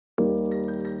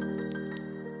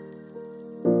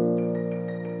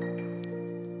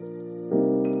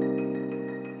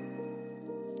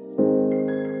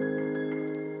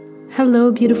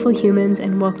Hello, beautiful humans,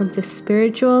 and welcome to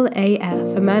Spiritual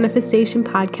AF, a manifestation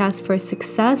podcast for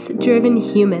success-driven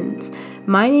humans.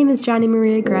 My name is Johnny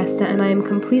Maria Gresta, and I am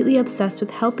completely obsessed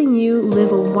with helping you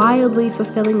live a wildly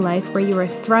fulfilling life where you are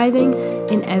thriving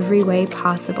in every way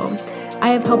possible. I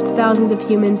have helped thousands of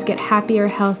humans get happier,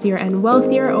 healthier, and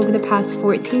wealthier over the past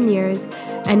 14 years,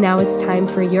 and now it's time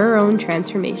for your own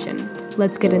transformation.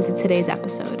 Let's get into today's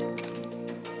episode.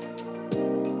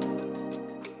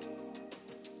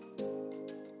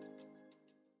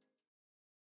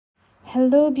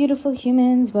 Hello, beautiful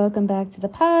humans. Welcome back to the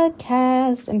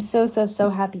podcast. I'm so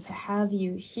happy to have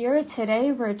you here.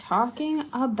 Today, we're talking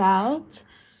about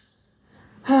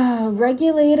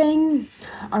regulating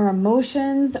our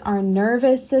emotions, our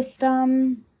nervous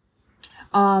system,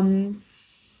 how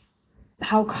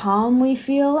calm we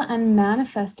feel, and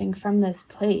manifesting from this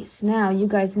place. Now, you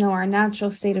guys know our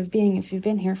natural state of being, if you've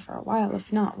been here for a while.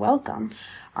 If not, welcome.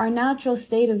 Our natural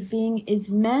state of being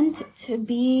is meant to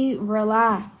be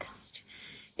relaxed,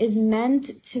 is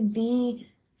meant to be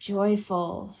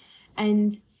joyful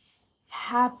and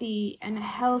happy and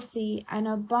healthy and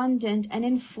abundant and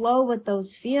in flow with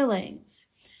those feelings.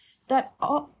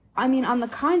 On the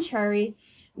contrary,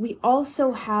 we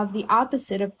also have the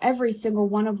opposite of every single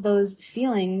one of those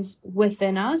feelings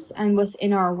within us and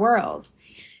within our world,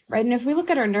 right? And if we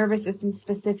look at our nervous system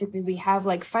specifically, we have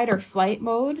like fight or flight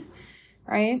mode,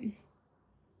 right?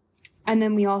 And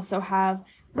then we also have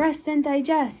rest and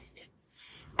digest.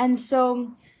 And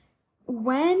so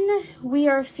when we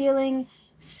are feeling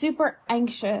super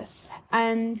anxious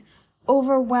and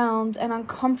overwhelmed and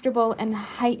uncomfortable and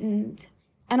heightened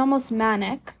and almost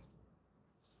manic,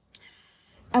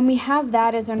 and we have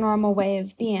that as a normal way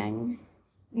of being,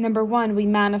 number one, we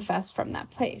manifest from that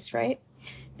place, right?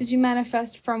 Because we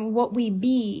manifest from what we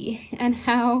be and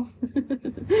how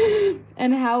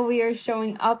and how we are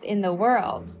showing up in the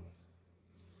world,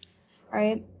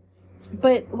 right?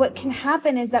 But what can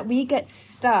happen is that we get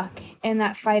stuck in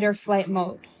that fight or flight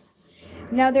mode.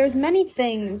 Now, there's many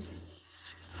things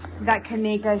that can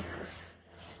make us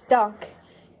stuck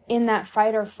in that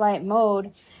fight or flight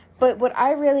mode. But what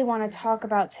I really want to talk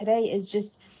about today is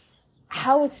just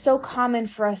how it's so common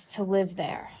for us to live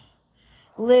there.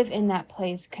 Live in that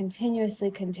place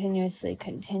continuously.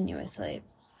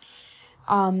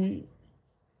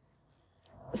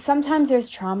 Sometimes there's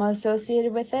trauma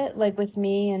associated with it, like with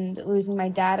me and losing my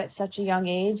dad at such a young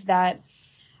age, that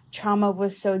trauma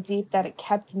was so deep that it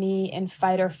kept me in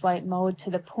fight or flight mode to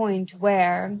the point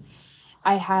where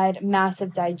I had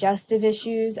massive digestive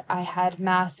issues. I had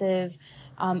massive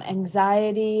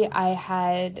anxiety. I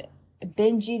had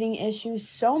binge eating issues.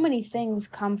 So many things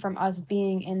come from us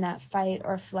being in that fight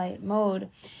or flight mode.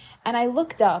 And I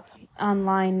looked up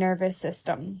online nervous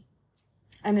system,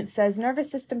 and it says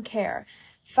nervous system care.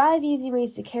 5 easy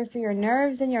ways to care for your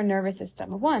nerves and your nervous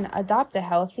system. 1, adopt a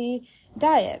healthy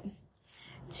diet.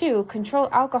 2, control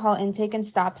alcohol intake and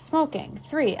stop smoking.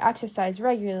 3, exercise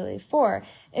regularly. 4,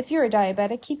 if you're a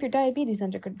diabetic, keep your diabetes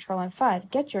under control. And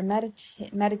 5, get your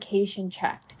medication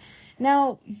checked.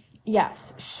 Now,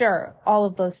 yes, sure, all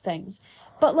of those things.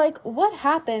 But what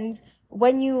happens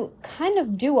when you kind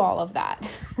of do all of that?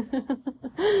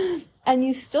 And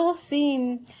you still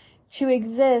seem to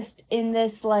exist in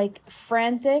this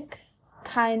frantic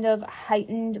kind of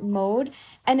heightened mode,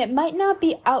 and it might not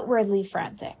be outwardly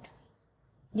frantic.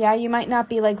 Yeah, you might not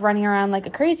be running around like a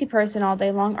crazy person all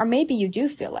day long, or maybe you do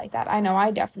feel like that. I know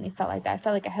I definitely felt like that. I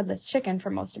felt like a headless chicken for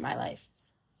most of my life.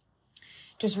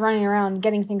 Just running around,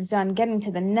 getting things done, getting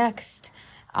to the next,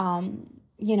 the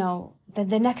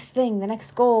next thing, the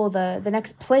next goal, the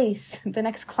next place, the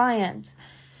next client.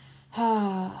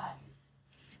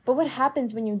 But what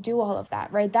happens when you do all of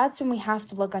that, right? That's when we have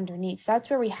to look underneath. That's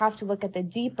where we have to look at the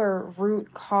deeper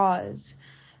root cause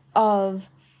of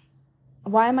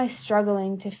why am I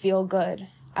struggling to feel good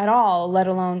at all, let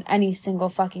alone any single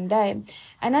fucking day.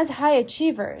 And as high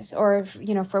achievers, or,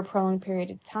 for a prolonged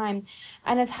period of time,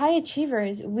 and as high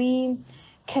achievers, we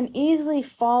can easily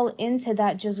fall into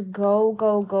that just go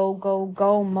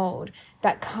mode,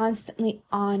 that constantly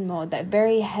on mode, that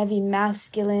very heavy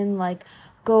masculine,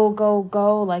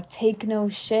 go, take no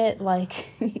shit,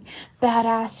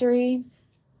 badassery,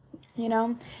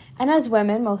 And as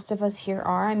women, most of us here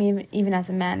are. I mean, even as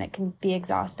a man, it can be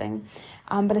exhausting.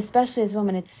 But especially as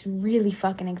women, it's really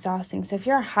fucking exhausting. So if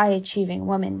you're a high-achieving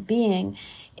woman, being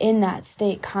in that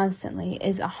state constantly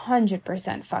is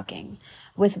 100% fucking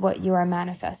with what you are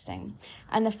manifesting.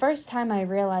 And the first time I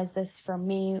realized this for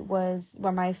me was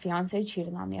when my fiance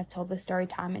cheated on me. I've told this story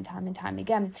time and time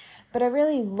again. But I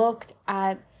really looked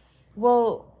at,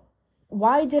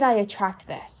 why did I attract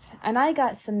this? And I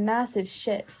got some massive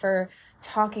shit for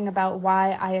talking about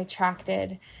why I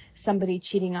attracted somebody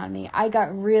cheating on me. I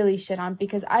got really shit on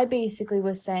because I basically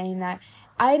was saying that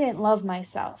I didn't love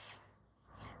myself.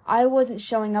 I wasn't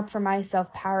showing up for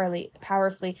myself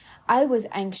powerfully. I was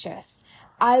anxious.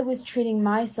 I was treating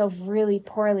myself really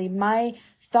poorly. My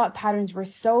thought patterns were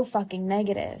so fucking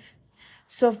negative.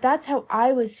 So if that's how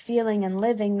I was feeling and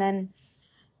living, then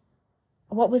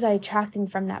what was I attracting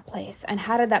from that place? And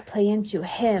how did that play into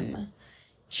him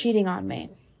cheating on me?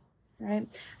 Right?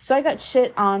 So I got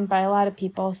shit on by a lot of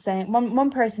people saying, one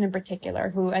person in particular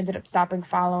who ended up stopping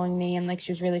following me, and like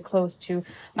she was really close to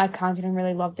my content and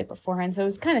really loved it beforehand. So it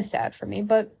was kind of sad for me,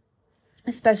 but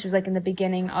especially was like in the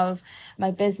beginning of my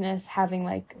business, having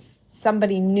like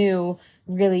somebody new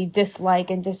really dislike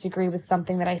and disagree with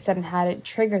something that I said and had, it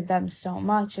triggered them so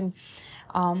much. And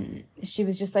she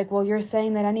was just like, well, you're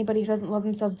saying that anybody who doesn't love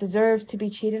themselves deserves to be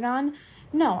cheated on?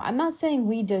 No, I'm not saying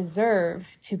we deserve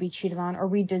to be cheated on or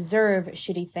we deserve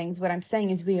shitty things. What I'm saying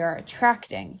is we are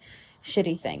attracting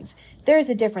shitty things. There is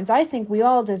a difference. I think we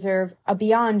all deserve a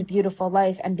beyond beautiful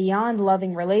life and beyond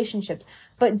loving relationships.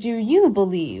 But do you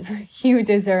believe you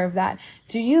deserve that?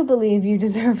 Do you believe you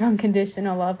deserve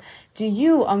unconditional love? Do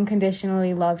you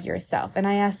unconditionally love yourself? And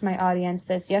I asked my audience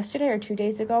this yesterday or 2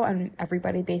 days ago, and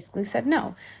everybody basically said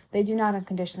no. They do not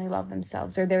unconditionally love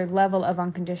themselves, or their level of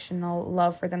unconditional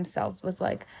love for themselves was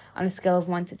like, on a scale of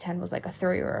 1 to 10, was like a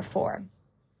 3 or a 4.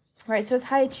 Right, so as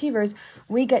high achievers,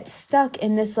 we get stuck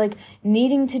in this like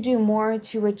needing to do more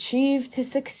to achieve, to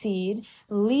succeed,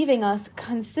 leaving us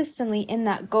consistently in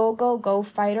that go,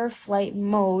 fight or flight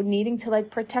mode, needing to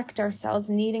like protect ourselves,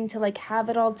 needing to like have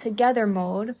it all together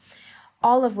mode,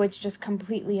 all of which just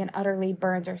completely and utterly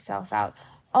burns ourselves out.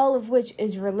 All of which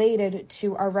is related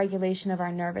to our regulation of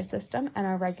our nervous system and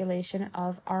our regulation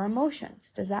of our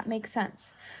emotions. Does that make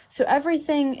sense? So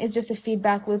everything is just a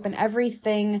feedback loop, and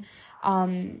everything,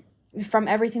 from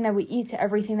everything that we eat to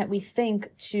everything that we think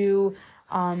to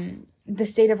the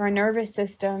state of our nervous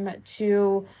system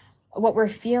to what we're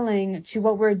feeling to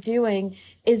what we're doing,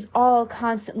 is all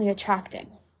constantly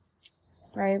attracting,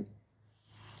 right?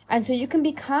 And so you can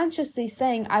be consciously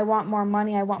saying, I want more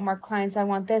money, I want more clients, I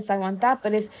want this, I want that.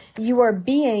 But if you are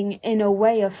being in a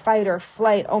way of fight or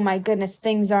flight, oh my goodness,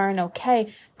 things aren't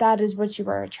okay, that is what you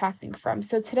are attracting from.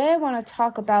 So today I want to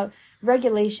talk about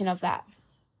regulation of that.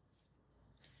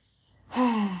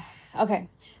 Okay,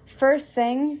 first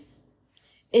thing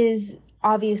is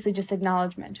obviously just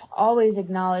acknowledgement. Always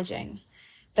acknowledging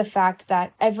the fact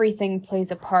that everything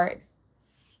plays a part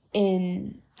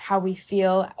in how we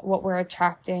feel, what we're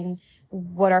attracting,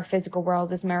 what our physical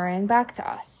world is mirroring back to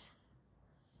us.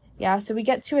 Yeah, so we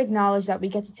get to acknowledge that, we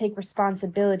get to take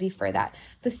responsibility for that.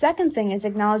 The second thing is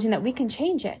acknowledging that we can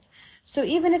change it. So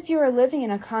even if you are living in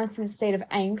a constant state of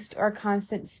angst or a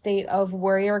constant state of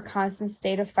worry or a constant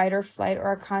state of fight or flight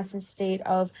or a constant state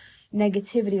of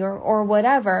negativity or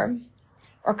whatever,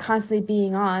 or constantly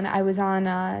being on. I was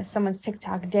on someone's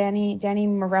TikTok, Danny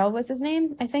Morell was his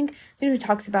name, I think, dude who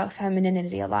talks about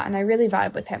femininity a lot, and I really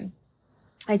vibe with him.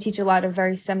 I teach a lot of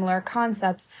very similar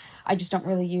concepts. I just don't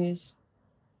really use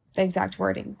the exact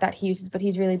wording that he uses, but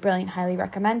he's really brilliant. Highly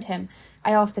recommend him.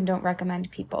 I often don't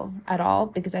recommend people at all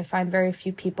because I find very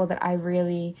few people that I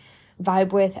really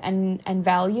vibe with and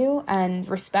value and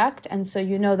respect. And so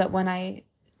you know that when I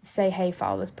say, hey,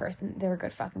 follow this person, they're a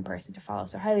good fucking person to follow.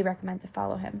 So I highly recommend to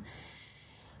follow him.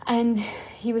 And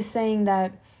he was saying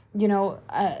that, you know,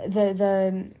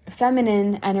 the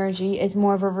feminine energy is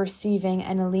more of a receiving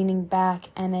and a leaning back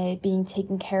and a being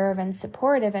taken care of and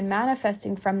supportive and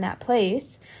manifesting from that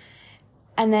place.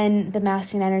 And then the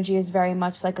masculine energy is very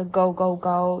much like a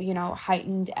go, you know,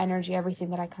 heightened energy, everything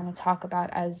that I kind of talk about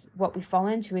as what we fall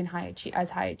into in as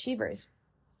high achievers.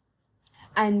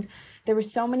 And there were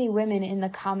so many women in the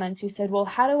comments who said, well,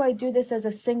 how do I do this as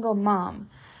a single mom?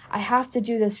 I have to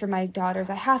do this for my daughters.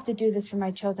 I have to do this for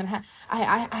my children.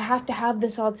 I have to have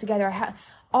this all together.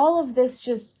 All of this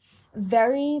just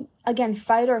very, again,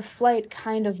 fight or flight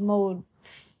kind of mode,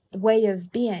 way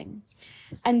of being.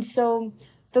 And so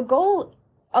the goal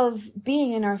of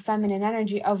being in our feminine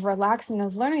energy, of relaxing,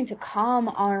 of learning to calm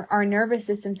our nervous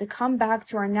system, to come back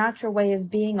to our natural way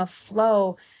of being, of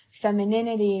flow,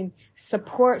 femininity,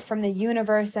 support from the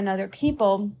universe and other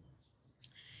people,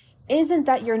 isn't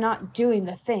that you're not doing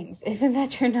the things, isn't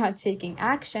that you're not taking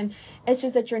action. It's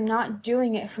just that you're not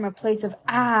doing it from a place of,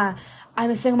 I'm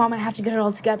a single mom and I have to get it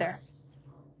all together.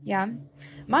 Yeah.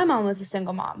 My mom was a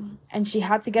single mom and she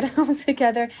had to get it all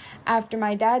together after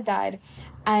my dad died.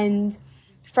 And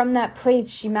from that place,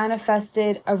 she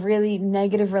manifested a really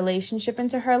negative relationship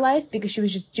into her life because she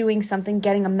was just doing something,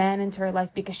 getting a man into her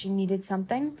life because she needed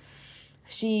something.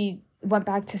 She went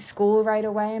back to school right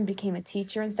away and became a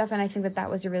teacher and stuff. And I think that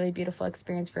was a really beautiful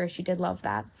experience for her. She did love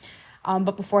that.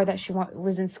 But before that, she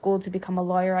was in school to become a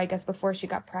lawyer, I guess, before she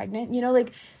got pregnant. You know,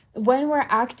 like when we're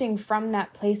acting from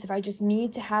that place of I just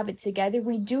need to have it together,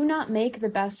 we do not make the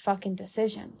best fucking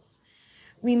decisions.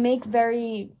 We make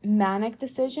very manic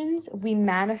decisions. We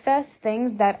manifest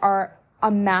things that are a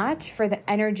match for the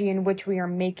energy in which we are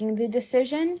making the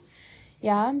decision.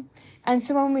 Yeah. And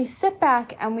so when we sit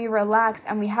back and we relax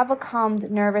and we have a calmed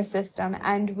nervous system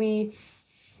and we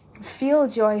feel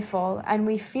joyful and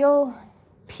we feel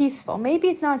peaceful, maybe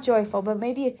it's not joyful, but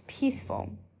maybe it's peaceful,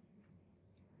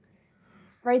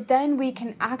 right? Then we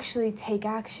can actually take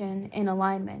action in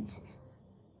alignment.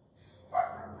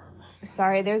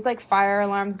 Sorry, there's like fire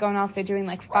alarms going off. They're doing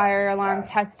like fire alarm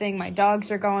testing. My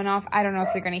dogs are going off. I don't know if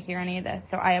you're going to hear any of this,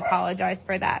 so I apologize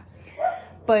for that.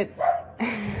 But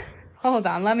hold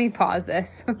on, let me pause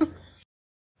this.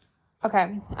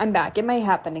 Okay, I'm back. It may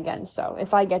happen again, so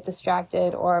if I get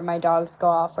distracted or my dogs go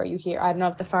off or you hear, I don't know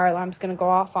if the fire alarm's going to go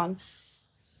off on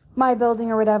my building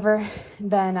or whatever,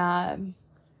 then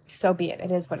so be it.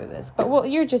 It is what it is. But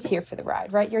you're just here for the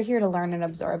ride, right? You're here to learn and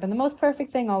absorb, and the most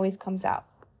perfect thing always comes out.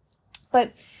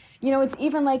 But, you know, it's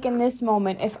even like in this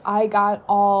moment, if I got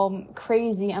all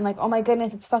crazy and like, oh my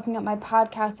goodness, it's fucking up my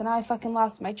podcast and I fucking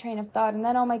lost my train of thought and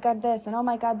then, oh my God, this and oh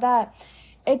my God, that.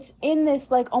 It's in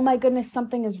this like, oh my goodness,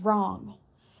 something is wrong.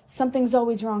 Something's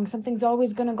always wrong. Something's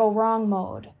always going to go wrong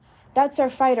mode. That's our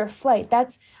fight or flight.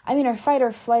 Our fight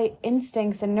or flight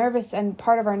instincts and nervous and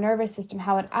part of our nervous system,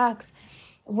 how it acts,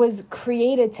 was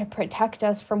created to protect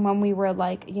us from when we were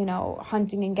like, you know,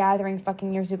 hunting and gathering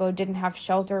fucking years ago, didn't have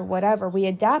shelter, whatever. We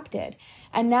adapted.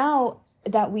 And now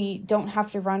that we don't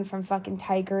have to run from fucking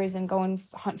tigers and go and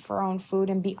hunt for our own food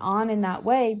and be on in that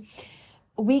way,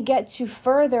 we get to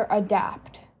further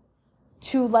adapt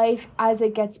to life as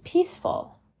it gets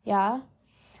peaceful. Yeah.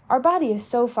 Our body is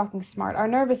so fucking smart. Our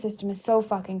nervous system is so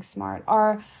fucking smart.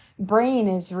 Our brain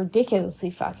is ridiculously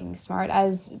fucking smart.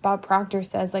 As Bob Proctor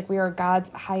says, like, we are God's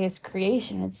highest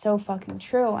creation. It's so fucking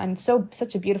true. And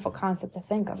such a beautiful concept to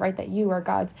think of, right? That you are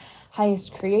God's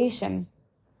highest creation.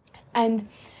 And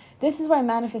this is why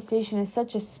manifestation is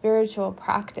such a spiritual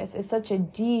practice. It's such a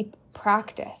deep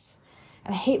practice.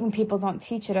 And I hate when people don't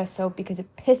teach it us so, because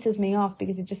it pisses me off,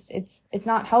 because it's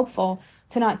not helpful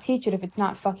to not teach it if it's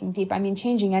not fucking deep. I mean,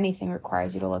 changing anything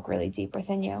requires you to look really deep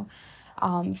within you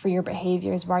for your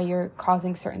behaviors, why you're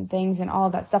causing certain things and all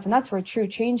of that stuff. And that's where true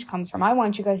change comes from. I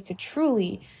want you guys to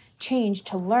truly change,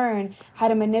 to learn how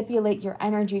to manipulate your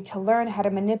energy, to learn how to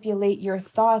manipulate your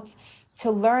thoughts, to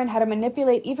learn how to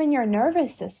manipulate even your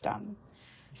nervous system,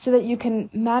 so that you can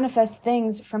manifest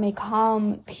things from a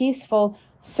calm, peaceful,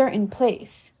 certain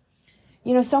place.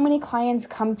 You know, so many clients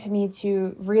come to me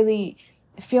to really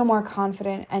feel more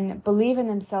confident and believe in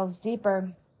themselves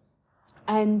deeper.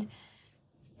 And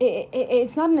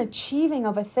it's not an achieving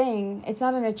of a thing. It's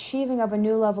not an achieving of a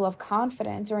new level of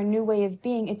confidence or a new way of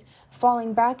being. It's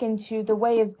falling back into the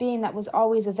way of being that was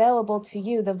always available to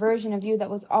you, the version of you that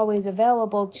was always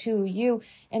available to you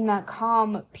in that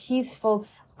calm, peaceful,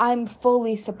 I'm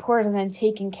fully supported and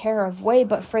taken care of way.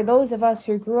 But for those of us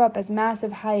who grew up as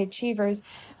massive high achievers,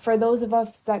 for those of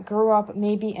us that grew up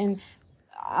maybe in,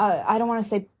 I don't want to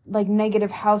say like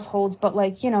negative households, but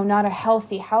like, you know, not a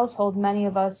healthy household. Many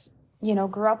of us, you know,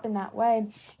 grew up in that way.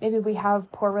 Maybe we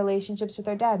have poor relationships with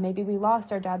our dad. Maybe we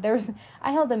lost our dad.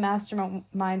 I held a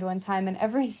mastermind one time, and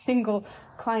every single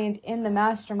client in the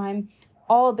mastermind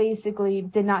all basically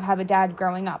did not have a dad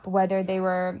growing up, whether they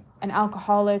were an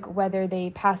alcoholic, whether they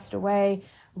passed away,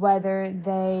 whether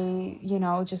they, you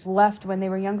know, just left when they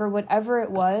were younger, whatever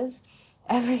it was,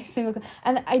 every single,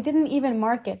 and I didn't even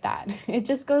market that. It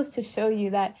just goes to show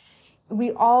you that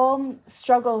we all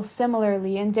struggle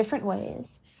similarly in different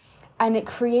ways, and it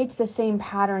creates the same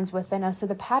patterns within us. So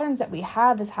the patterns that we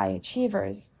have as high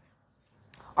achievers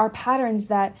are patterns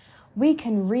that we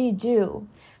can redo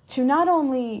to not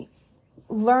only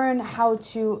learn how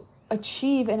to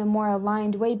achieve in a more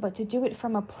aligned way, but to do it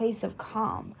from a place of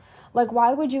calm. Like,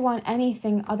 why would you want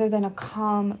anything other than a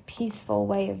calm, peaceful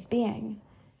way of being?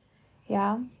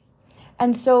 Yeah.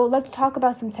 And so let's talk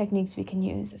about some techniques we can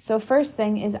use. So first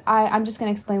thing is I'm just going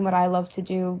to explain what I love to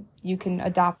do. You can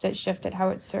adopt it, shift it, how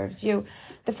it serves you.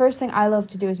 The first thing I love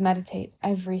to do is meditate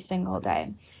every single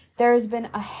day. There has been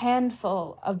a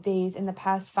handful of days in the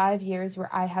past 5 years where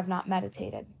I have not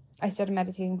meditated. I started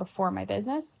meditating before my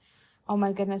business. Oh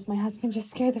my goodness, my husband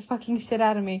just scared the fucking shit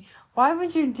out of me. Why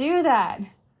would you do that?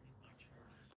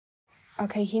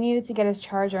 Okay, he needed to get his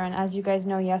charger, and as you guys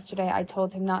know, yesterday I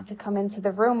told him not to come into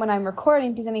the room when I'm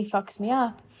recording because then he fucks me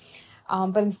up.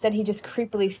 But instead he just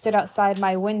creepily stood outside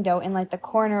my window in like the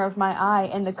corner of my eye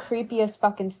in the creepiest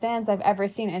fucking stance I've ever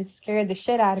seen and scared the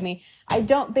shit out of me. I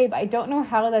don't know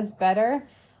how that's better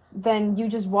than you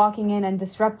just walking in and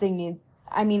disrupting me.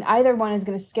 I mean, either one is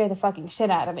going to scare the fucking shit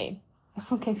out of me.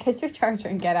 Okay, get your charger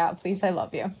and get out, please. I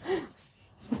love you.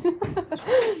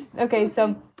 Okay,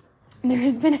 so there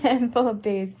has been a handful of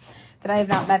days that I have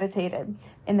not meditated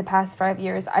in the past 5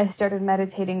 years. I started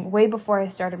meditating way before I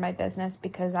started my business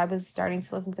because I was starting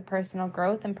to listen to personal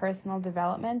growth and personal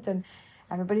development, and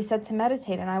everybody said to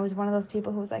meditate, and I was one of those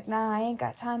people who was like, nah, I ain't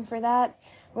got time for that.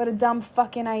 What a dumb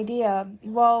fucking idea.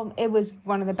 Well, it was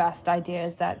one of the best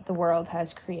ideas that the world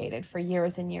has created for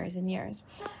years and years and years.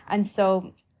 And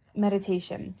so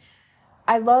meditation.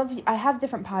 I have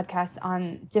different podcasts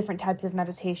on different types of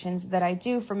meditations that I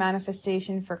do for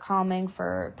manifestation, for calming,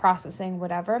 for processing,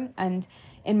 whatever. And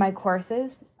in my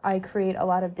courses, I create a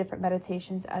lot of different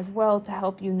meditations as well to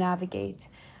help you navigate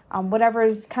whatever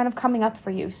is kind of coming up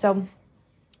for you. So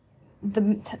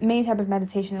the main type of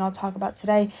meditation that I'll talk about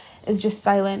today is just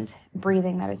silent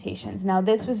breathing meditations. Now,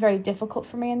 this was very difficult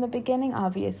for me in the beginning.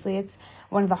 Obviously, it's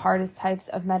one of the hardest types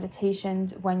of meditation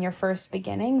when you're first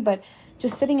beginning, but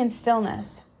just sitting in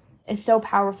stillness is so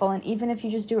powerful. And even if you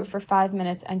just do it for 5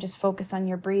 minutes and just focus on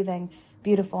your breathing,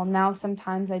 beautiful. Now,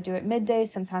 sometimes I do it midday,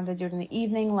 sometimes I do it in the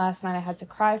evening. Last night I had to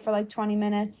cry for like 20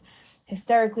 minutes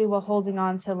hysterically while holding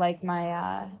on to like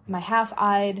my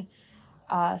half-eyed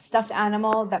stuffed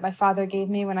animal that my father gave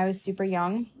me when I was super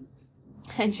young.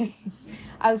 And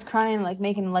I was crying, like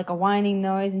making like a whining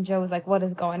noise, and Joe was like, what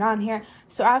is going on here?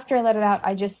 So after I let it out,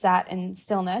 I just sat in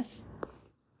stillness.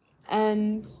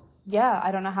 And yeah,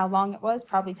 I don't know how long it was,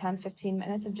 probably 10, 15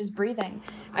 minutes of just breathing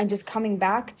and just coming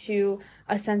back to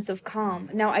a sense of calm.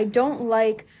 Now, I don't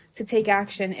like to take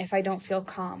action if I don't feel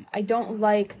calm. I don't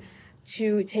like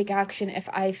to take action if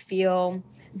I feel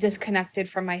disconnected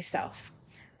from myself.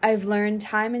 I've learned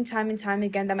time and time and time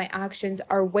again that my actions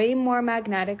are way more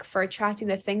magnetic for attracting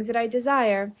the things that I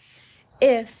desire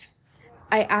if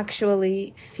I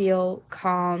actually feel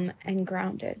calm and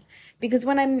grounded. Because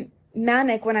when I'm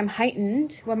manic, when I'm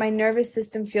heightened, when my nervous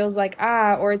system feels like,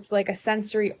 or it's like a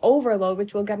sensory overload,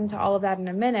 which we'll get into all of that in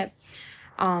a minute,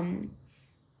 I'm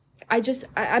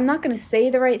not going to say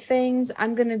the right things.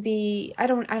 I'm going to be, I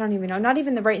don't even know, not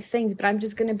even the right things, but I'm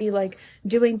just going to be like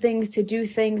doing things to do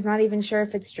things, not even sure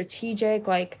if it's strategic,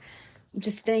 like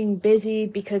just staying busy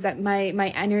because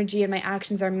my energy and my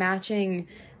actions are matching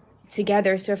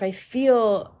together. So if I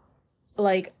feel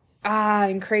like,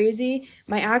 and crazy,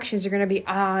 my actions are going to be,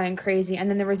 and crazy. And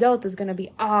then the result is going to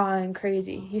be, and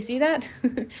crazy. You see that?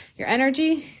 Your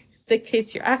energy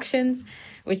dictates your actions,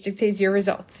 which dictates your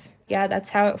results. Yeah,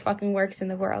 that's how it fucking works in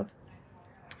the world.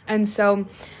 And so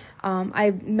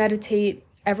I meditate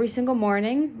every single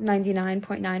morning,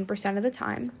 99.9% of the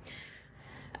time.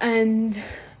 And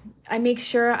I make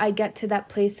sure I get to that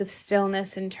place of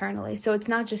stillness internally. So it's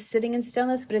not just sitting in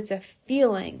stillness, but it's a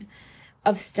feeling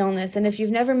of stillness. And if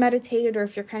you've never meditated, or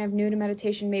if you're kind of new to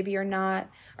meditation, maybe you're not,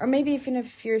 or maybe even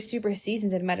if you're super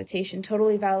seasoned in meditation,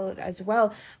 totally valid as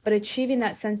well. But achieving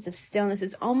that sense of stillness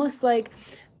is almost like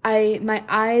my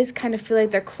eyes kind of feel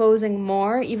like they're closing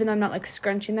more, even though I'm not like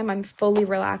scrunching them. I'm fully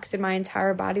relaxed in my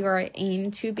entire body, or I aim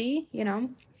to be, you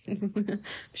know. I'm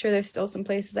sure there's still some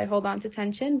places I hold on to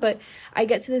tension, but I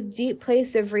get to this deep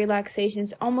place of relaxation.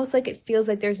 It's almost like it feels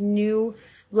like there's new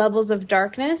levels of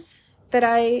darkness that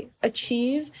I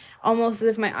achieve, almost as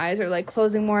if my eyes are like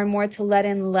closing more and more to let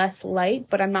in less light,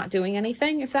 but I'm not doing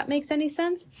anything, if that makes any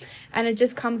sense. And it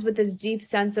just comes with this deep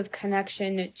sense of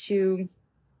connection to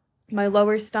my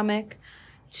lower stomach,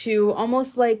 to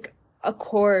almost like a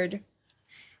cord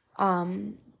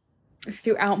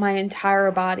throughout my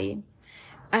entire body.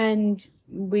 And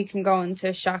we can go into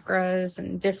chakras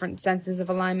and different senses of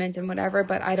alignment and whatever,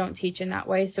 but I don't teach in that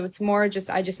way. So it's more just,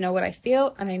 I just know what I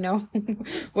feel, and I know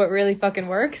what really fucking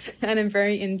works, and I'm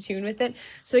very in tune with it.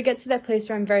 So I get to that place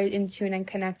where I'm very in tune and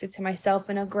connected to myself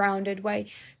in a grounded way.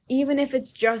 Even if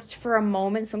it's just for a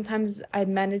moment, sometimes I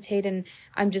meditate and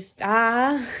I'm just,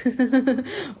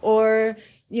 or,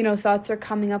 you know, thoughts are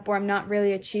coming up where I'm not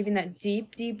really achieving that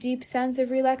deep, deep, deep sense of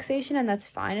relaxation. And that's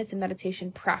fine. It's a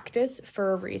meditation practice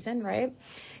for a reason, right?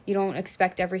 You don't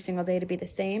expect every single day to be the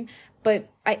same, but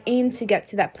I aim to get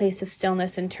to that place of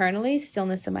stillness internally,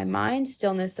 stillness of my mind,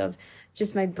 stillness of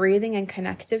just my breathing and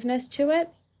connectiveness to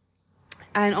it,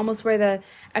 and almost where the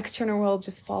external world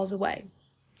just falls away.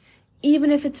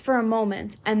 even if it's for a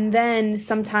moment. And then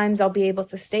sometimes I'll be able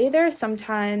to stay there.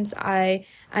 Sometimes and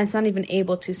it's not even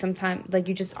able to, sometimes like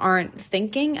you just aren't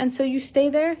thinking. And so you stay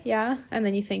there. Yeah. And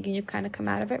then you think and you kind of come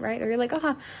out of it, right? Or you're like,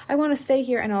 I want to stay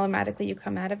here. And automatically you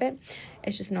come out of it.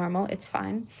 It's just normal. It's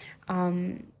fine.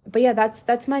 But yeah,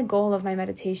 that's my goal of my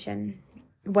meditation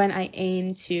when I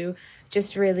aim to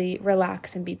just really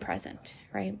relax and be present,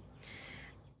 right?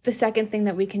 The second thing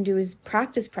that we can do is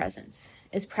practice presence,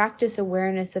 is practice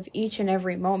awareness of each and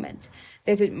every moment.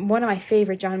 One of my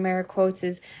favorite John Mayer quotes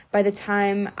is, by the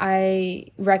time I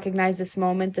recognize this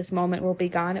moment will be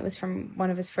gone. It was from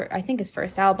one of his his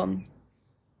first album,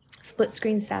 Split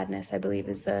Screen Sadness, I believe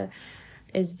is the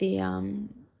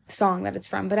song that it's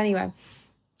from. But anyway,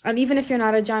 and even if you're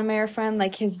not a John Mayer fan,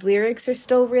 like his lyrics are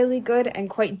still really good and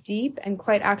quite deep and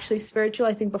quite actually spiritual.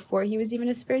 I think before he was even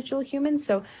a spiritual human.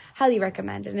 So highly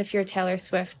recommend it. And if you're a Taylor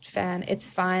Swift fan,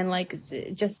 it's fine. Like,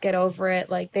 just get over it.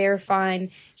 Like, they're fine.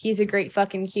 He's a great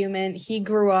fucking human. He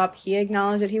grew up. He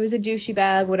acknowledged that he was a douchey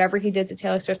bag. Whatever he did to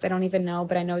Taylor Swift, I don't even know.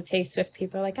 But I know Tay Swift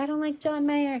people are like, I don't like John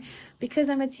Mayer because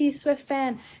I'm a T Swift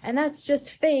fan. And that's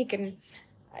just fake. And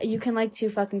you can like two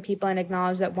fucking people and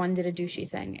acknowledge that one did a douchey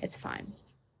thing. It's fine.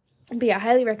 But yeah, I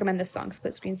highly recommend this song,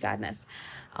 Split Screen Sadness.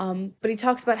 But he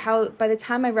talks about how by the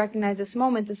time I recognize this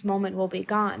moment will be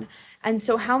gone. And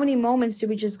so how many moments do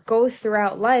we just go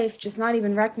throughout life just not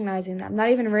even recognizing them, not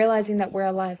even realizing that we're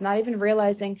alive, not even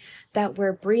realizing that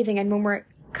we're breathing? And when we're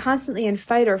constantly in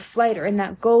fight or flight or in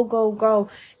that go, go, go,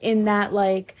 in that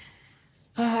like,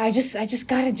 I just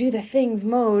gotta do the things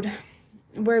mode,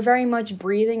 we're very much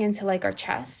breathing into like our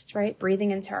chest, right?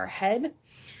 Breathing into our head.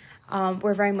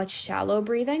 We're very much shallow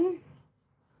breathing,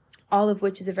 all of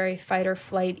which is a very fight or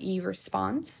flight-y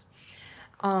response.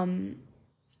 And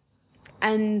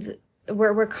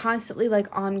we're constantly like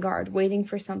on guard, waiting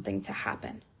for something to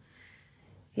happen.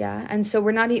 Yeah. And so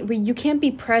you can't be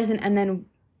present and then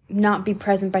not be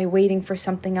present by waiting for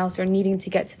something else or needing to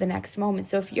get to the next moment.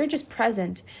 So if you're just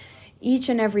present each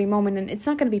and every moment, and it's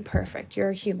not going to be perfect. You're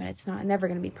a human. It's never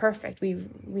going to be perfect. We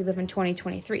live in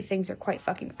 2023. Things are quite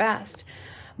fucking fast.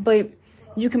 But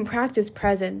you can practice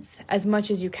presence as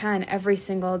much as you can every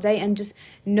single day and just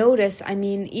notice. I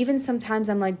mean, even sometimes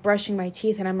I'm like brushing my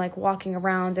teeth and I'm like walking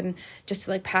around and just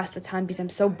to like pass the time because I'm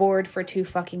so bored for 2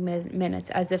 fucking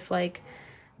minutes, as if like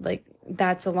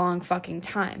that's a long fucking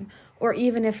time. Or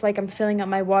even if like I'm filling up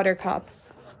my water cup.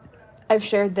 I've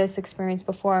shared this experience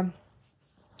before.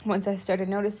 Once I started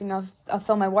noticing, I'll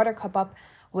fill my water cup up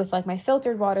with like my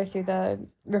filtered water through the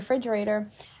refrigerator.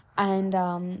 And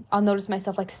I'll notice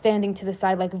myself like standing to the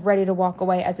side, like ready to walk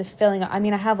away as if filling up. I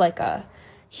mean, I have like a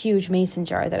huge mason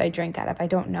jar that I drink out of. I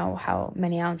don't know how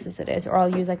many ounces it is. Or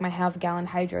I'll use like my half-gallon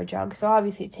hydro jug. So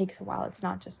obviously it takes a while. It's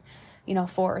not just,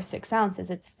 4 or 6 ounces.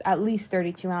 It's at least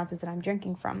 32 ounces that I'm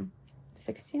drinking from.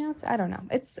 16 ounces? I don't know.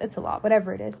 It's a lot,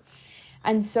 whatever it is.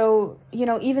 And so,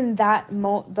 even that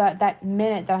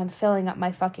minute that I'm filling up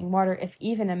my fucking water, if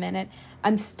even a minute,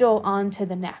 I'm still on to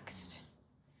the next.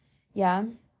 Yeah?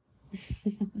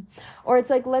 Or it's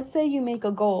like, let's say you make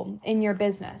a goal in your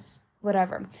business,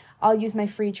 whatever. I'll use my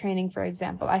free training, for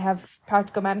example. I have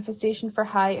Practical Manifestation for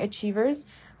High Achievers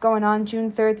going on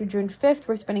June 3rd through June 5th.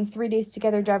 We're spending 3 days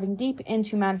together diving deep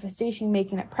into manifestation,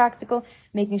 making it practical,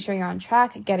 making sure you're on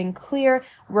track, getting clear,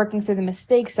 working through the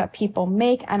mistakes that people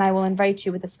make. And I will invite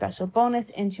you with a special bonus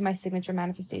into my signature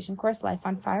manifestation course, Life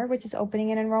on Fire, which is opening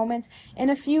in enrollment in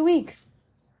a few weeks.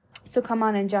 So come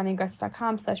on in,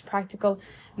 JonnieAgresta.com/practical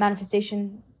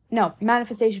manifestation. No,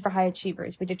 manifestation for high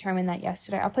achievers. We determined that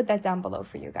yesterday. I'll put that down below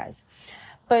for you guys.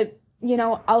 But,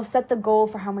 I'll set the goal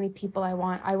for how many people I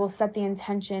want. I will set the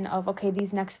intention of, okay,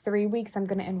 these next 3 weeks, I'm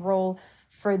going to enroll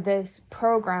for this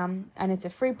program, and it's a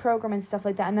free program and stuff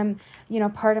like that. And then,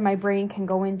 part of my brain can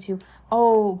go into,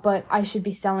 oh, but I should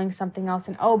be selling something else.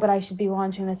 And, oh, but I should be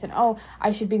launching this. And, oh,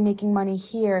 I should be making money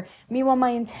here. Meanwhile,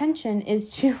 my intention is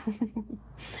to,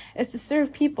 is to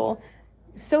serve people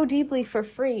so deeply for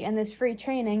free in this free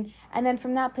training. And then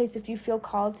from that place, if you feel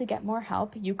called to get more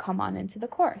help, you come on into the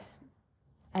course.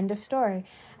 End of story.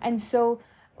 And so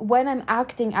when I'm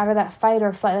acting out of that fight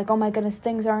or flight, like, oh my goodness,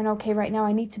 things aren't okay right now,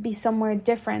 I need to be somewhere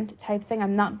different type thing.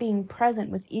 I'm not being present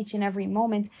with each and every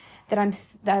moment that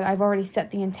I've already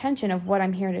set the intention of what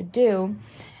I'm here to do,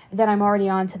 then I'm already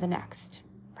on to the next,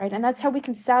 right? And that's how we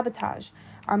can sabotage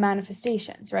our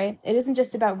manifestations, right? It isn't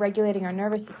just about regulating our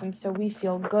nervous system so we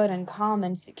feel good and calm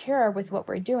and secure with what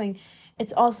we're doing.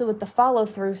 It's also with the follow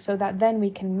through so that then we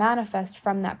can manifest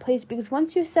from that place. Because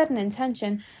once you set an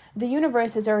intention, the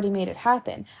universe has already made it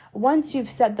happen. Once you've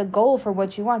set the goal for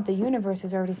what you want, the universe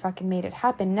has already fucking made it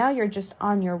happen. Now you're just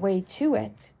on your way to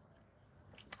it.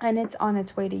 And it's on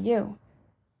its way to you.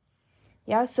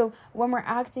 Yeah, so when we're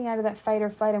acting out of that fight or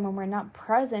flight and when we're not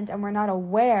present and we're not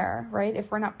aware, right? If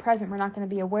we're not present, we're not going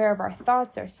to be aware of our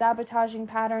thoughts, our sabotaging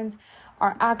patterns,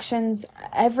 our actions,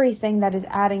 everything that is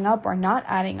adding up or not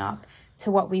adding up to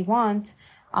what we want,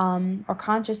 or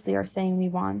consciously are saying we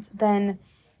want, then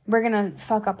we're going to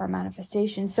fuck up our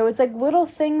manifestation. So it's like little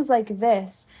things like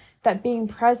this, that being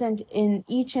present in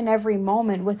each and every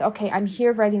moment with, okay, I'm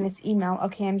here writing this email.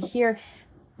 Okay, I'm here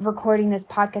recording this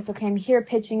podcast. Okay, I'm here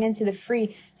pitching into the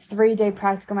free 3-day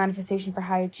practical manifestation for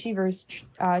high achievers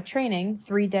training,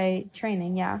 3-day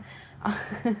training. Yeah. I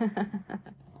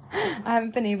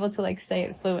haven't been able to say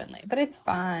it fluently, but it's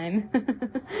fine.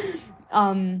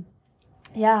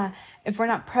 Yeah, if we're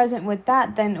not present with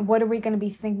that, then what are we going to be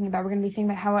thinking about? We're going to be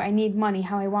thinking about how I need money,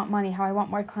 how I want money, how I want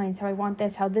more clients, how I want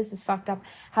this, how this is fucked up,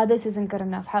 how this isn't good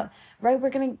enough, right? We're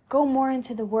going to go more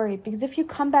into the worry, because if you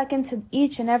come back into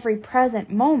each and every present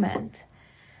moment,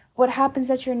 what happens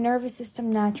is that your nervous system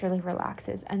naturally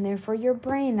relaxes, and therefore your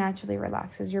brain naturally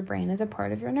relaxes. Your brain is a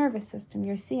part of your nervous system,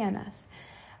 your CNS.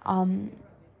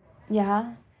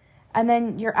 Yeah. And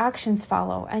then your actions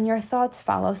follow and your thoughts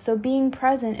follow. So being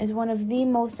present is one of the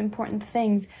most important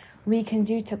things we can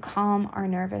do to calm our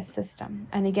nervous system.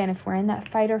 And again, if we're in that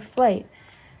fight or flight,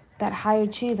 that high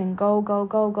achieving, go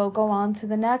on to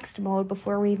the next mode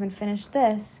before we even finish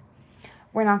this,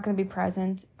 we're not going to be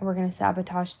present. We're going to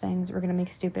sabotage things. We're going to make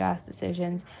stupid ass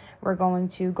decisions. We're going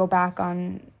to go back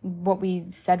on what we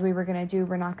said we were going to do.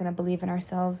 We're not going to believe in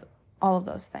ourselves. All of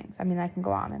those things. I mean, I can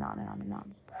go on and on and on and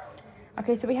on.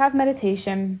 Okay, so we have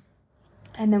meditation,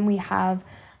 and then we have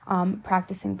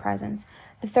practicing presence.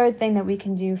 The third thing that we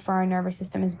can do for our nervous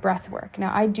system is breath work. Now,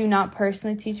 I do not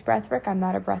personally teach breath work. I'm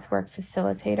not a breath work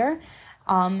facilitator,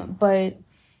 but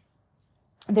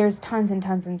there's tons and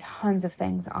tons and tons of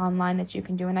things online that you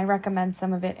can do, and I recommend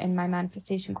some of it in my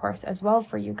manifestation course as well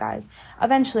for you guys.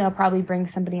 Eventually, I'll probably bring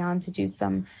somebody on to do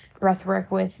some breath work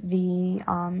with the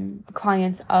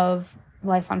clients of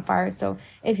Life on Fire. So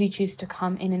if you choose to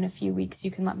come in a few weeks,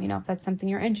 you can let me know if that's something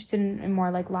you're interested in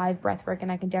more like live breath work,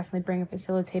 and I can definitely bring a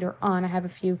facilitator on. I have a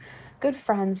few good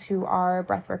friends who are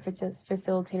breathwork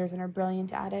facilitators and are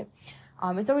brilliant at it.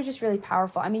 It's always just really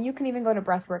powerful. I mean, you can even go to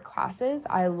breathwork classes.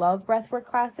 I love breathwork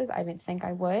classes. I didn't think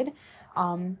I would.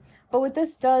 But what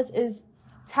this does is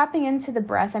tapping into the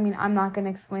breath. I mean, I'm not going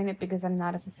to explain it because I'm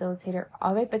not a facilitator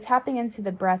of it, but tapping into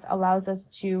the breath allows us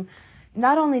to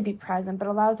not only be present, but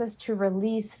allows us to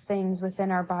release things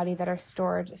within our body that are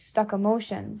stored, stuck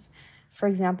emotions, for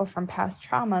example, from past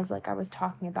traumas, like I was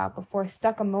talking about before,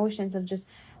 stuck emotions of just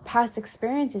past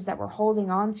experiences that we're holding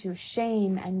on to,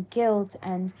 shame and guilt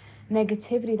and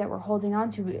negativity that we're holding on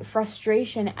to,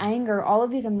 frustration, anger, all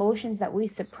of these emotions that we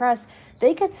suppress,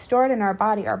 they get stored in our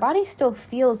body. Our body still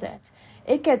feels it.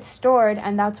 It gets stored,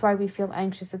 and that's why we feel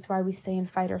anxious. That's why we stay in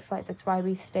fight or flight. That's why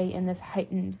we stay in this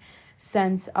heightened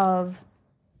sense of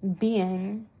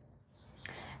being,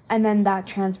 and then that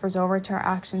transfers over to our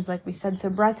actions, like we said. So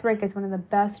breath work is one of the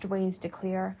best ways to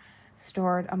clear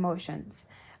stored emotions.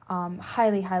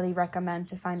 Highly recommend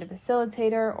to find a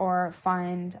facilitator or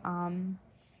find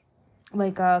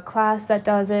like a class that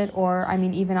does it, or I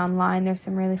mean, even online there's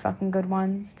some really fucking good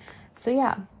ones. So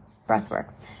yeah, breath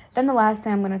work. Then the last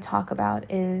thing I'm going to talk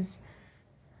about is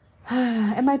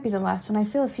it might be the last one. I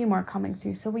feel a few more coming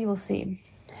through, so we will see.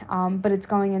 But it's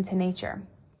going into nature.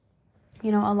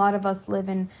 You know, a lot of us live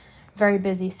in very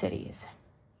busy cities,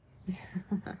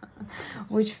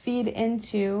 which feed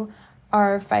into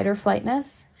our fight or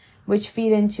flightness, which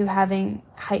feed into having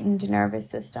heightened nervous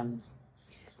systems,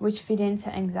 which feed into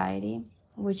anxiety,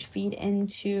 which feed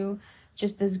into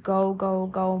just this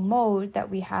go mode that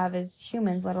we have as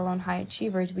humans, let alone high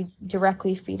achievers. We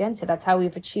directly feed into. That's how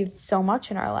we've achieved so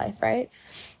much in our life, right?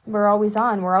 We're always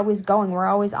on, we're always going, we're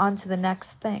always on to the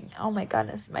next thing. Oh my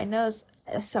goodness, my nose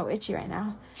is so itchy right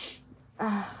now.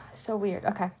 So weird.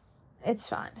 Okay, it's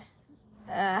fine.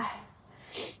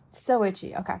 So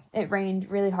itchy. Okay, it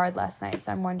rained really hard last night,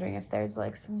 so I'm wondering if there's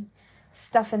like some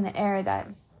stuff in the air, that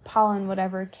pollen,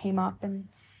 whatever, came up and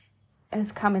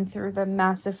is coming through the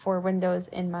massive 4 windows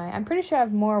in my, I'm pretty sure I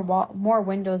have more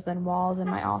windows than walls in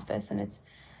my office, and it's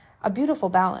a beautiful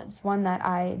balance, one that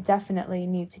I definitely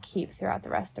need to keep throughout the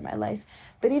rest of my life.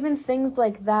 But even things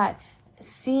like that,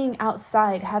 seeing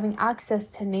outside, having access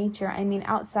to nature, I mean,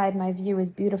 outside my view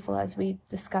is beautiful, as we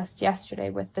discussed yesterday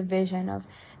with the vision of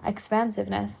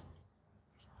expansiveness.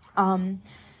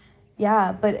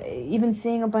 Yeah, but even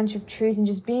seeing a bunch of trees and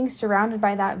just being surrounded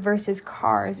by that versus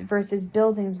cars, versus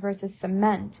buildings, versus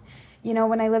cement. You know,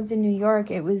 when I lived in New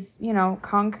York, it was, you know,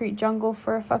 concrete jungle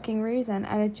for a fucking reason.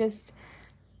 And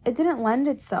it didn't lend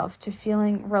itself to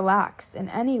feeling relaxed in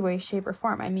any way, shape, or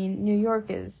form. I mean, New York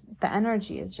the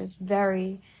energy is just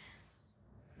very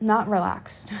not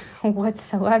relaxed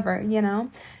whatsoever, you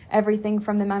know? Everything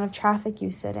from the amount of traffic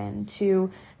you sit in, to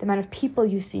the amount of people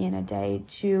you see in a day,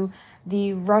 to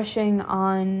the rushing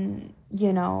on,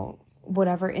 you know,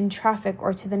 whatever, in traffic,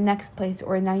 or to the next place,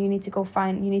 or now you need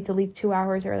to leave 2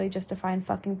 hours early just to find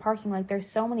fucking parking. Like, there's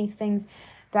so many things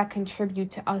that contribute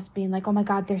to us being like, oh my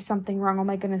God, there's something wrong. Oh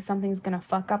my goodness, something's gonna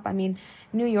fuck up. I mean,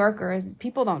 New Yorkers,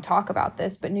 people don't talk about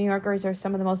this, but New Yorkers are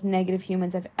some of the most negative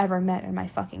humans I've ever met in my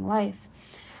fucking life.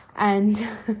 And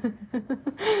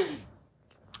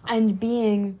and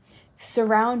being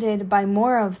surrounded by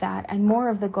more of that and more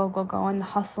of the go and the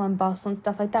hustle and bustle and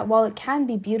stuff like that, while it can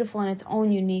be beautiful in its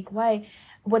own unique way,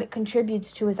 what it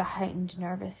contributes to is a heightened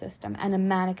nervous system and a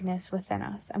manicness within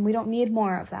us. And we don't need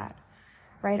more of that,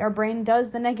 right? Our brain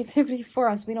does the negativity for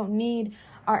us. We don't need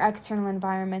our external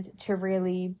environment to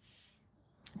really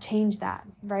change that,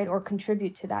 right? Or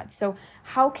contribute to that. So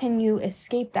how can you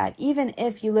escape that? Even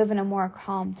if you live in a more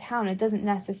calm town, it doesn't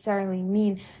necessarily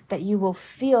mean that you will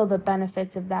feel the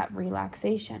benefits of that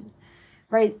relaxation,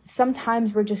 right?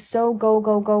 Sometimes we're just so go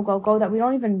that we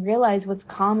don't even realize what's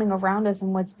calming around us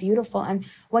and what's beautiful. And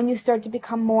when you start to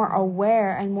become more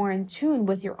aware and more in tune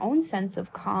with your own sense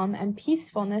of calm and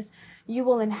peacefulness, you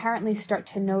will inherently start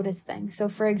to notice things. So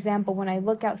for example, when I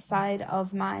look outside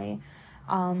of my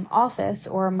office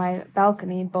or my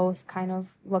balcony, both kind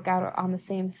of look out on the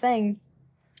same thing.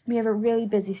 We have a really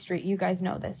busy street. You guys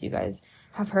know this. You guys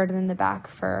have heard it in the back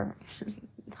for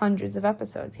hundreds of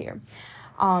episodes here.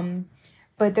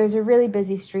 But there's a really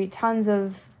busy street. Tons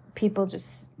of people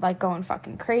just like going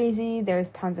fucking crazy.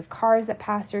 There's tons of cars that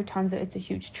pass through. It's a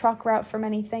huge truck route for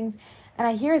many things. And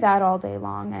I hear that all day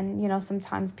long. And, you know,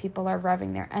 sometimes people are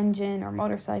revving their engine or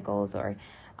motorcycles or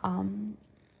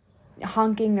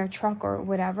honking their truck or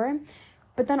whatever.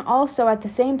 But then also at the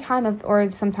same time or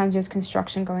sometimes there's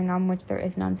construction going on, which there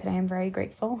is none today. I'm very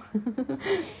grateful.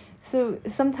 So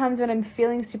sometimes when I'm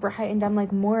feeling super heightened, I'm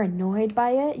like more annoyed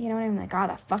by it. You know what I mean? Like,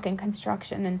 that fucking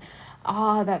construction and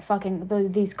that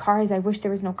fucking these cars. I wish there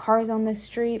was no cars on this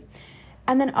street.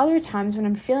 And then other times when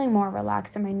I'm feeling more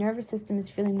relaxed and my nervous system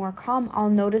is feeling more calm, I'll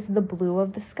notice the blue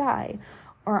of the sky,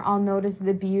 or I'll notice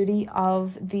the beauty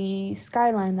of the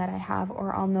skyline that I have,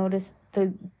 or I'll notice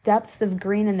the depths of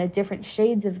green and the different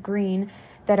shades of green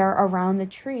that are around the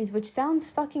trees, which sounds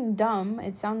fucking dumb.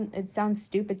 It sounds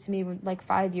stupid to me. Like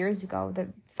 5 years ago, the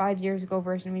 5 years ago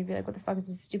version of me would be like, what the fuck is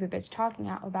this stupid bitch talking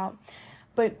about?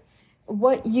 But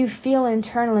what you feel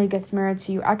internally gets mirrored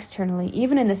to you externally.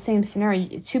 Even in the same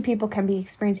scenario, two people can be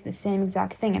experiencing the same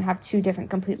exact thing and have two different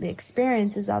completely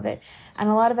experiences of it. And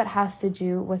a lot of it has to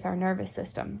do with our nervous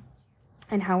system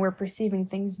and how we're perceiving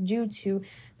things due to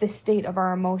the state of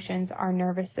our emotions, our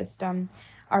nervous system,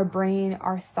 our brain,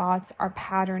 our thoughts, our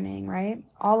patterning, right?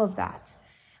 All of that.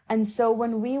 And so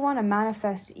when we want to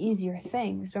manifest easier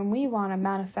things, when we want to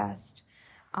manifest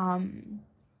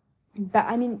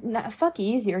fuck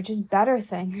easier, just better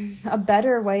things, a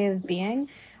better way of being,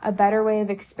 a better way of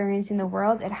experiencing the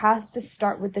world, it has to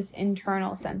start with this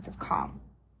internal sense of calm.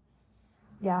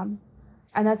 Yeah.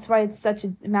 And that's why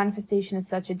manifestation is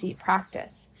such a deep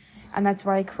practice. And that's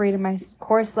why I created my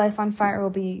course, Life on Fire. We'll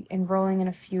be enrolling in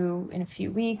a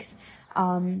few weeks.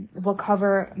 We'll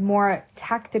cover more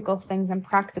tactical things and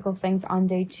practical things on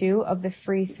day 2 of the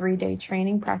free 3-day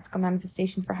training, Practical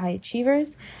Manifestation for High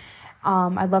Achievers.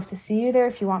 I'd love to see you there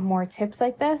if you want more tips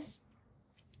like this.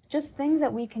 Just things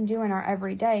that we can do in our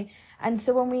everyday. And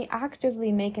so when we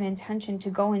actively make an intention to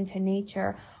go into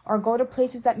nature or go to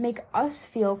places that make us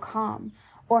feel calm,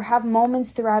 or have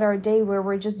moments throughout our day where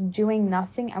we're just doing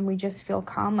nothing and we just feel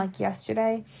calm, like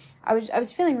yesterday, I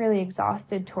was feeling really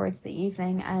exhausted towards the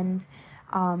evening, and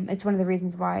it's one of the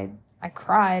reasons why I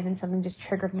cried, and something just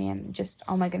triggered me, and just,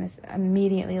 oh my goodness,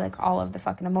 immediately, like, all of the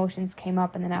fucking emotions came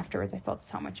up, and then afterwards I felt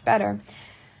so much better.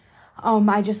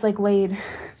 I just laid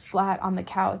flat on the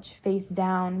couch, face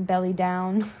down, belly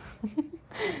down,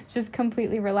 just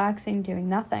completely relaxing, doing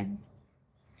nothing,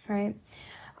 right?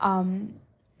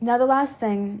 Now the last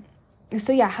thing,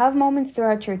 so yeah, have moments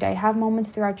throughout your day, have moments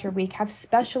throughout your week, have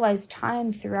specialized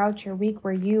time throughout your week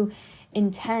where you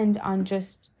intend on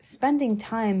just spending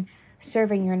time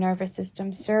serving your nervous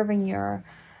system, serving your,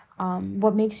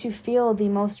 what makes you feel the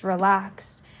most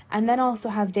relaxed. And then also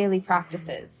have daily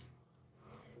practices.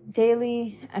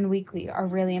 Daily and weekly are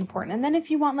really important. And then if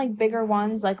you want bigger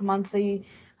ones, like monthly,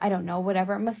 I don't know,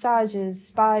 whatever, massages,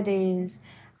 spa days,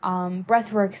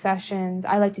 breathwork sessions.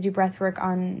 I like to do breathwork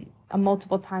on a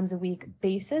multiple times a week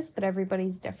basis, but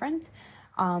everybody's different.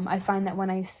 I find that when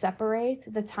I separate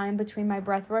the time between my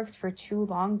breath works for too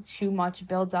long, too much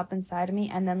builds up inside of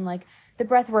me. And then like the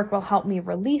breath work will help me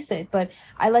release it. But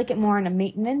I like it more on a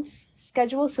maintenance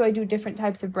schedule. So I do different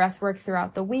types of breath work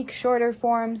throughout the week, shorter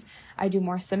forms. I do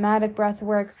more somatic breath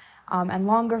work and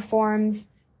longer forms,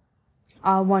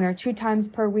 1 or 2 times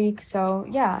per week. So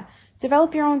yeah,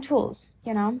 develop your own tools,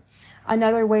 you know.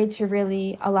 Another way to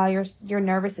really allow your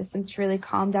nervous system to really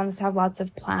calm down is to have lots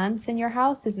of plants in your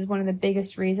house. This is one of the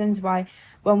biggest reasons why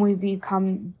when we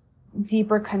become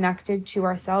deeper connected to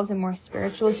ourselves and more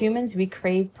spiritual humans, we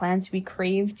crave plants. We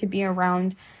crave to be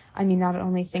around, I mean, not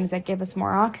only things that give us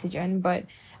more oxygen, but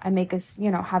make us,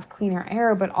 you know, have cleaner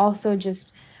air, but also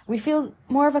just we feel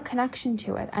more of a connection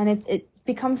to it. And it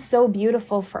becomes so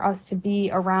beautiful for us to be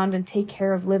around and take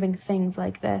care of living things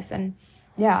like this. And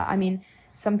yeah, I mean,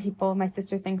 some people, my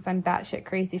sister thinks I'm batshit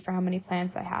crazy for how many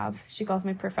plants I have. She calls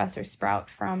me Professor Sprout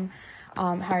from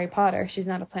Harry Potter. She's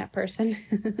not a plant person.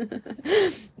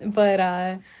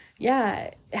 But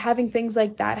yeah, having things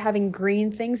like that, having green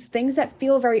things that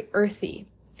feel very earthy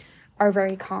are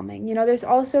very calming. You know, there's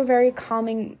also very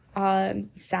calming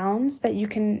sounds that you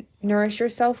can nourish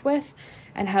yourself with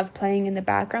and have playing in the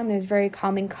background. There's very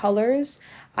calming colors.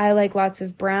 I like lots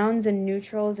of browns and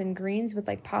neutrals and greens with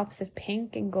like pops of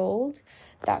pink and gold.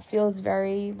 That feels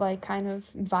very like kind of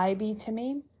vibey to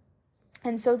me.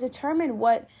 And so determine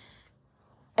what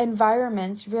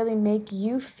environments really make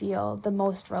you feel the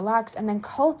most relaxed and then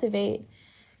cultivate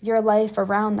your life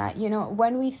around that. You know,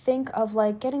 when we think of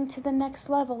like getting to the next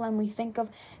level and we think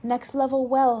of next level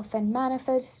wealth and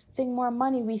manifesting more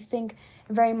money, we think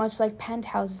very much like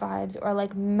penthouse vibes or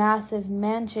like massive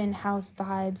mansion house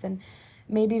vibes and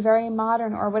maybe very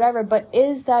modern or whatever. But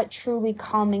is that truly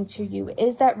calming to you?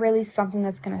 Is that really something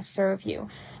that's going to serve you?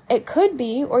 It could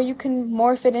be, or you can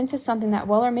morph it into something that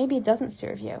will, or maybe it doesn't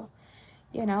serve you.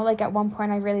 You know, like at one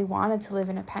point I really wanted to live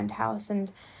in a penthouse,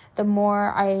 and the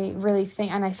more I really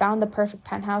think, and I found the perfect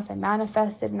penthouse, I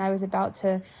manifested, and I was about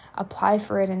to apply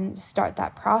for it and start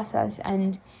that process.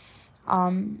 And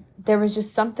there was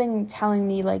just something telling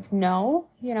me like, no,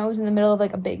 you know, it was in the middle of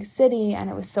like a big city and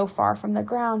it was so far from the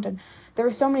ground. And there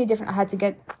were so many different, I had to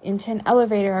get into an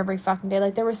elevator every fucking day.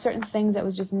 Like there were certain things that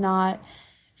was just not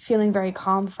feeling very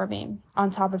calm for me. On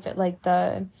top of it, like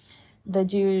the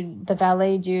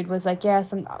valet dude was like, yeah,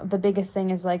 the biggest thing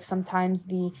is like sometimes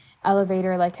the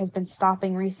elevator like has been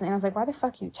stopping recently. And I was like, why the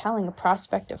fuck are you telling a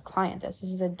prospective client this?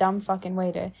 This is a dumb fucking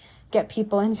way to get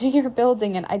people into your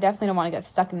building. And I definitely don't want to get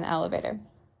stuck in an elevator.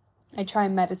 I try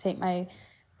and meditate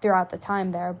throughout the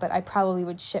time there, but I probably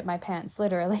would shit my pants,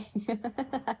 literally.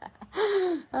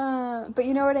 But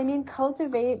you know what I mean?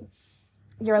 Cultivate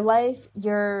your life,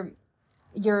 your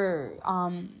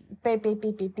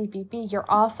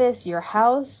office, your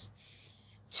house,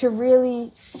 to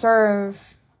really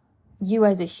serve you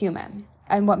as a human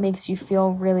and what makes you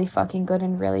feel really fucking good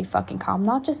and really fucking calm.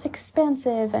 Not just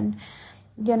expansive and,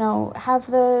 you know, have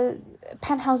the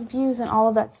penthouse views and all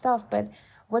of that stuff, but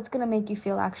what's going to make you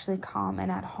feel actually calm and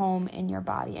at home in your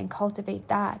body, and cultivate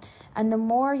that. And the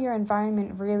more your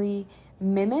environment really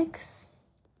mimics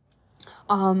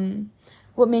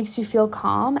what makes you feel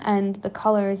calm, and the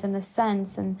colors and the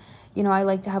scents, and, you know, I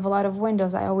like to have a lot of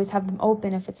windows. I always have them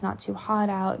open if it's not too hot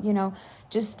out, you know,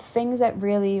 just things that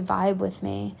really vibe with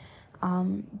me.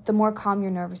 The more calm your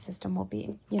nervous system will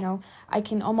be. You know, I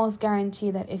can almost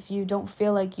guarantee that if you don't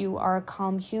feel like you are a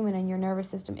calm human and your nervous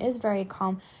system is very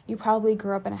calm, you probably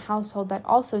grew up in a household that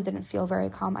also didn't feel very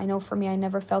calm. I know for me, I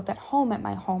never felt at home at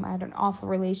my home. I had an awful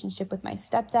relationship with my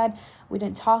stepdad. We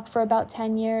didn't talk for about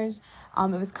 10 years.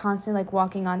 It was constantly like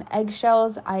walking on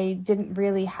eggshells. I didn't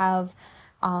really have,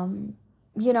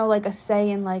 you know, like a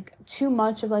say in like too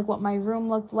much of like what my room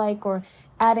looked like, or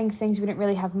adding things. We didn't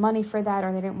really have money for that,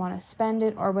 or they didn't want to spend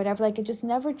it or whatever. Like it just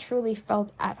never truly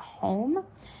felt at home.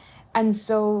 And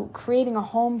so creating a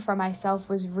home for myself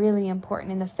was really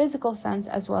important in the physical sense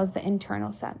as well as the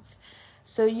internal sense.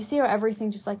 So you see how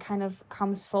everything just like kind of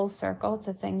comes full circle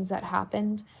to things that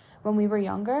happened when we were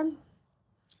younger,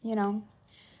 you know?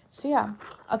 So yeah.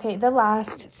 Okay, the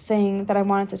last thing that I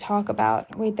wanted to talk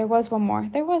about. Wait, there was one more.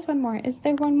 Is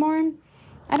there one more?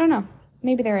 I don't know.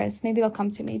 Maybe there is. Maybe it'll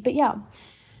come to me. But yeah,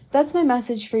 that's my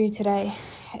message for you today,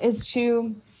 is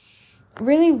to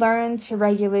really learn to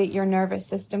regulate your nervous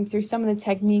system through some of the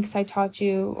techniques I taught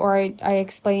you, or I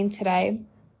explained today.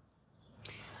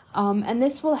 And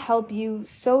this will help you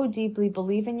so deeply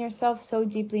believe in yourself, so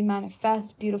deeply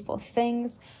manifest beautiful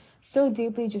things, so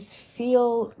deeply just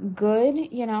feel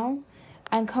good, you know,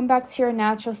 and come back to your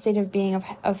natural state of being,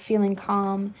 of feeling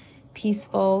calm,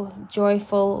 peaceful,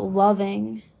 joyful,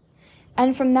 loving.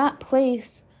 And from that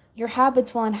place, your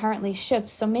habits will inherently shift.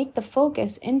 So make the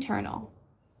focus internal.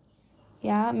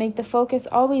 Yeah, make the focus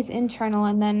always internal,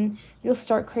 and then you'll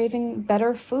start craving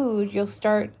better food. You'll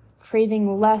start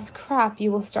craving less crap.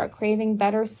 You will start craving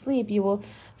better sleep. You will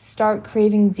start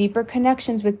craving deeper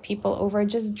connections with people over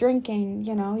just drinking.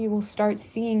 You know, you will start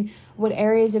seeing what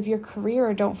areas of your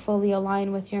career don't fully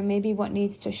align with you, maybe what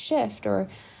needs to shift, or,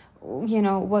 you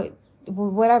know,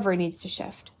 whatever needs to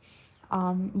shift.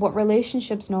 What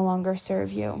relationships no longer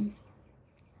serve you,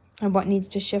 and what needs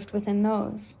to shift within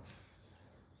those.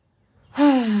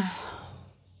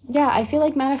 Yeah, I feel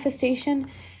like manifestation,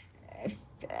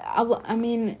 I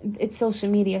mean, it's social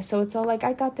media, so it's all like,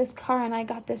 I got this car, and I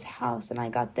got this house, and I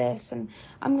got this, and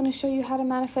I'm going to show you how to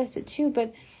manifest it too.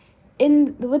 But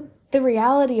with the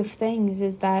reality of things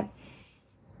is that,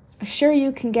 sure,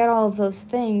 you can get all of those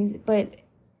things, but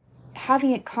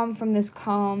having it come from this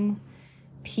calm,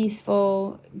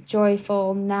 peaceful,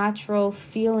 joyful, natural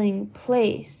feeling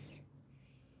place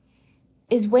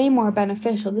is way more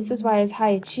beneficial. This is why, as high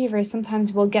achievers,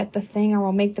 sometimes we'll get the thing, or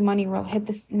we'll make the money, or we'll hit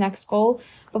this next goal,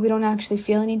 but we don't actually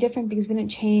feel any different because we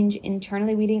didn't change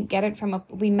internally. We didn't get it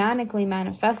we manically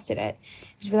manifested it.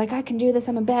 We're like, I can do this,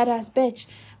 I'm a badass bitch.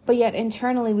 But yet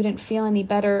internally we didn't feel any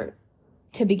better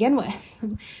to begin with.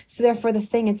 So therefore the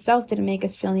thing itself didn't make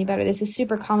us feel any better. This is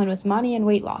super common with money and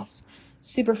weight loss.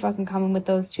 Super fucking common with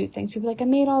those two things. People are like, I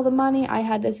made all the money, I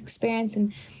had this experience,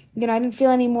 and I didn't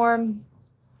feel any more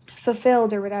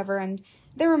fulfilled or whatever. And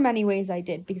there were many ways I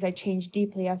did, because I changed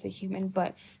deeply as a human,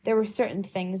 but there were certain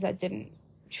things that didn't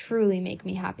truly make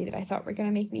me happy that I thought were going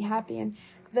to make me happy. And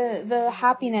the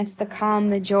happiness, the calm,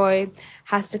 the joy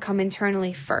has to come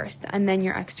internally first, and then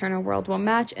your external world will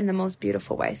match in the most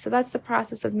beautiful way. So that's the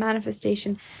process of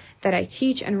manifestation that I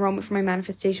teach. Enrollment for my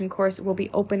manifestation course will be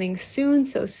opening soon,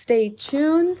 so stay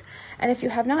tuned. And if you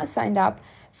have not signed up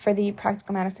for the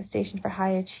Practical Manifestation for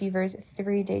High Achievers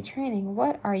 3-day training,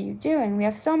 what are you doing? We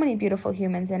have so many beautiful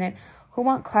humans in it who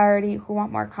want clarity, who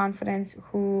want more confidence,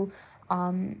 who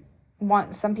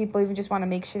some people even just want to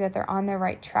make sure that they're on the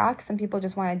right track. Some people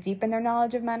just want to deepen their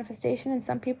knowledge of manifestation, and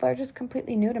some people are just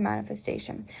completely new to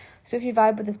manifestation. So if you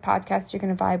vibe with this podcast, you're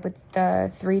going to vibe with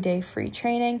the 3-day free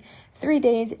training. 3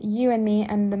 days, you and me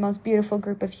and the most beautiful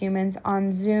group of humans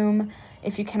on Zoom.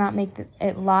 If you cannot make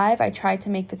it live, I try to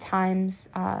make the times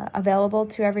available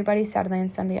to everybody, Saturday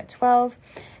and Sunday at 12,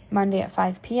 Monday at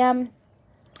 5 p.m.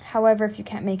 However, if you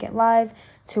can't make it live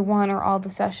to one or all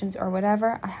the sessions or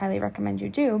whatever, I highly recommend you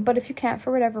do. But if you can't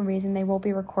for whatever reason, they will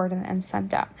be recorded and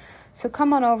sent out. So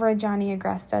come on over at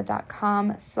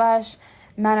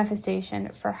johnnyagresta.com/manifestation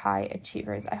for high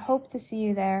achievers. I hope to see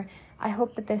you there. I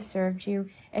hope that this served you.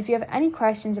 If you have any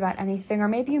questions about anything, or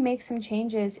maybe you make some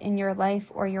changes in your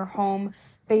life or your home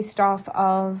based off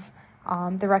of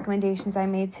the recommendations I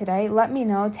made today, let me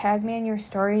know. Tag me in your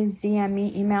stories, DM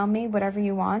me, email me, whatever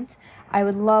you want. I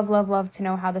would love, love, love to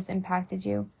know how this impacted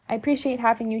you. I appreciate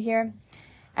having you here,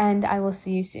 and I will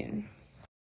see you soon.